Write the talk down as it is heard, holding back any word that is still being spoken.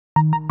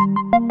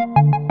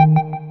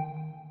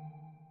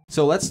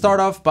So let's start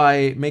off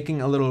by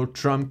making a little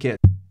drum kit.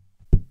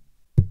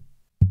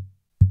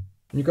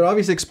 You could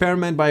obviously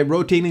experiment by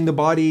rotating the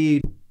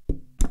body.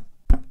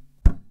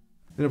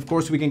 And of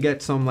course we can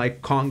get some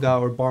like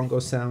conga or bongo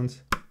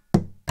sounds.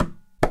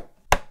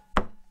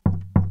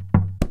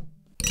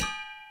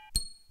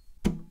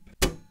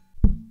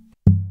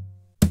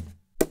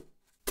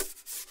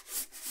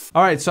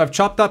 All right, so I've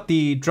chopped up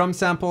the drum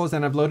samples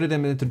and I've loaded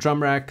them into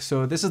drum rack.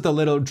 So this is the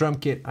little drum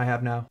kit I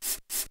have now.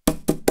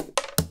 For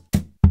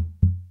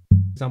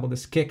example,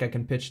 this kick I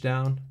can pitch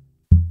down,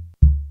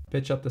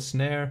 pitch up the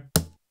snare,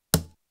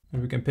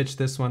 and we can pitch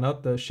this one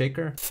up, the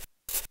shaker.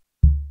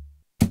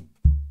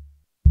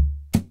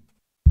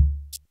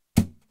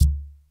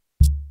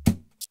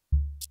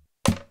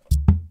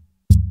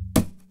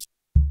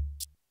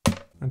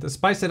 And to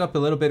spice it up a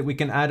little bit, we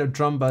can add a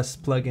drum bus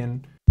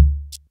plugin.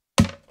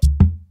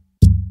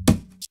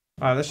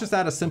 All right, let's just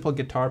add a simple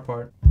guitar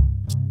part.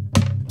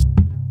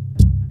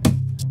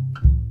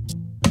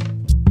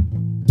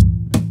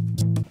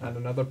 Add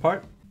another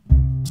part.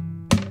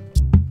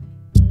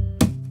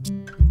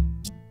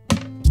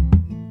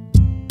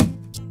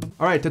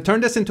 All right, to turn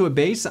this into a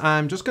bass,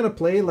 I'm just gonna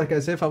play like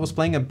as if I was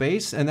playing a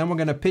bass, and then we're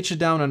gonna pitch it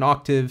down an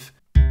octave.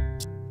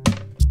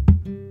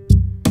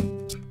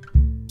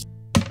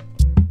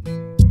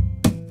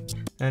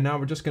 And now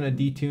we're just gonna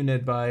detune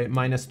it by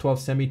 -12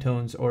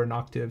 semitones or an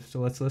octave. So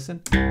let's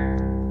listen.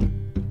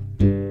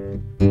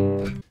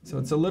 So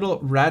it's a little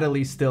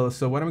rattly still.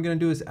 So what I'm gonna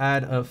do is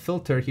add a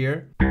filter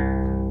here.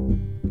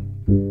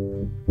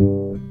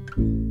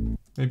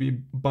 Maybe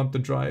bump the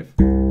drive.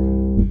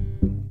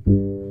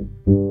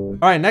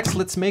 All right, next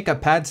let's make a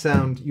pad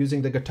sound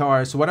using the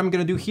guitar. So what I'm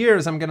gonna do here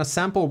is I'm gonna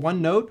sample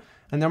one note,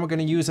 and then we're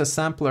gonna use a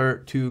sampler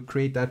to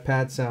create that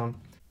pad sound.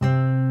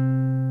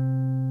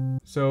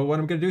 So what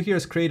I'm gonna do here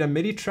is create a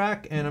MIDI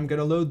track, and I'm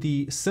gonna load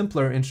the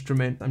simpler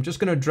instrument. I'm just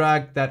gonna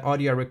drag that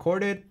audio I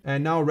recorded,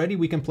 and now already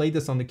we can play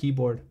this on the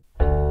keyboard.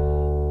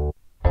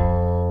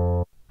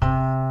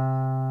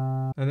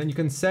 And then you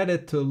can set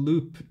it to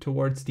loop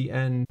towards the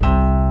end.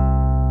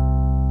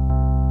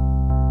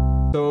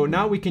 So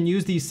now we can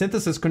use these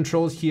synthesis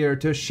controls here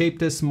to shape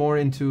this more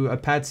into a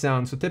pad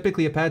sound. So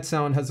typically a pad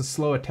sound has a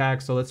slow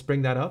attack, so let's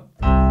bring that up.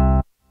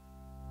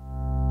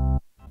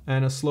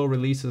 And a slow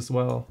release as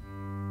well.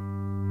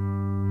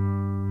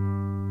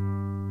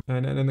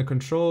 And then in the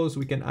controls,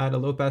 we can add a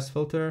low pass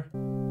filter.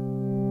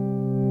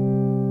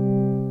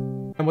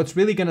 And what's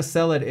really gonna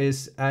sell it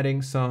is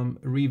adding some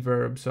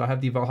reverb. So I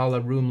have the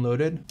Valhalla Room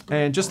loaded.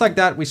 And just like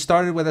that, we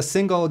started with a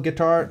single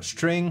guitar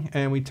string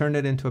and we turned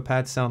it into a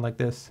pad sound like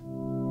this.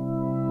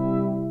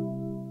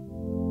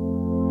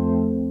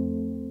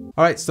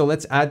 All right, so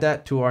let's add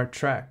that to our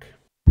track.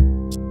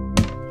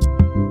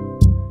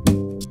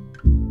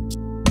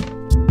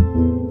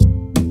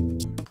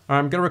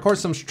 I'm gonna record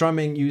some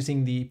strumming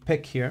using the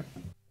pick here.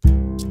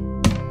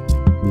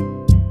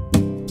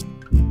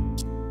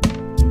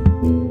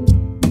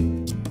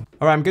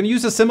 All right, I'm gonna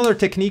use a similar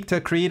technique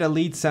to create a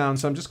lead sound.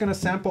 So I'm just gonna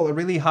sample a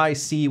really high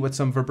C with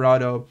some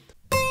vibrato.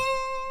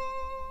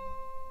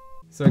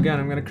 So again,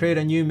 I'm gonna create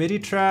a new MIDI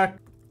track,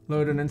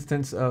 load an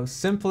instance of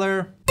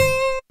Simpler,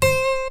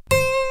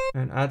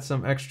 and add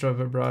some extra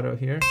vibrato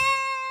here.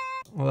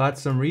 We'll add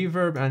some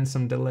reverb and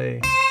some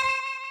delay.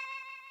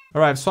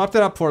 All right, I've swapped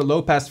it up for a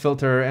low pass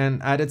filter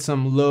and added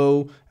some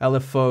low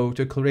LFO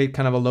to create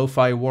kind of a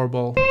lo-fi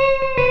warble.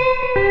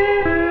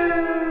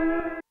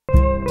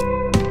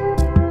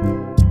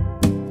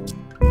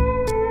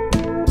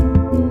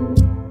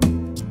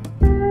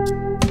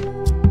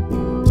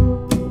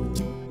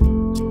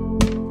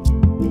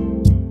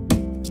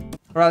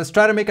 All right, let's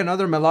try to make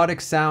another melodic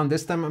sound.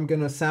 This time I'm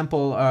gonna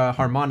sample a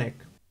harmonic.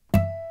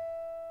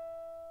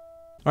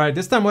 All right,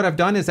 this time what I've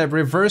done is I've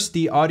reversed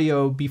the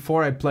audio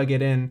before I plug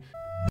it in.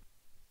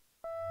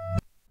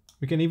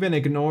 We can even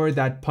ignore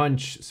that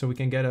punch so we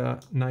can get a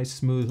nice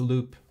smooth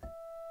loop.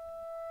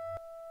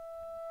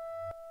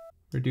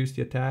 Reduce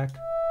the attack.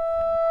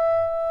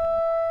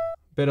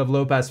 Bit of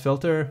low pass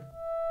filter.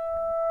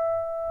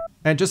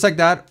 And just like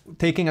that,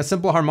 taking a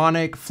simple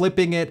harmonic,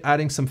 flipping it,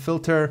 adding some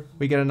filter,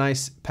 we get a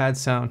nice pad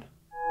sound.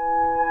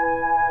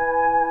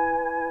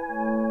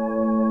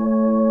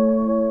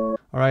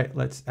 All right,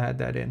 let's add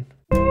that in.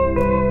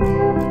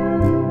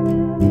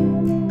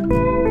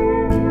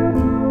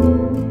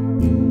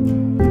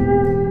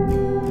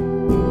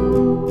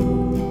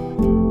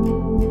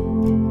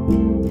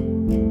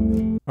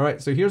 All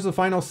right, so here's the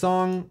final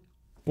song,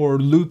 or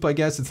loop, I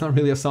guess, it's not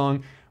really a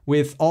song,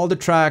 with all the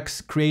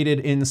tracks created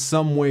in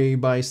some way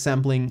by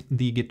sampling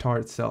the guitar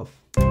itself.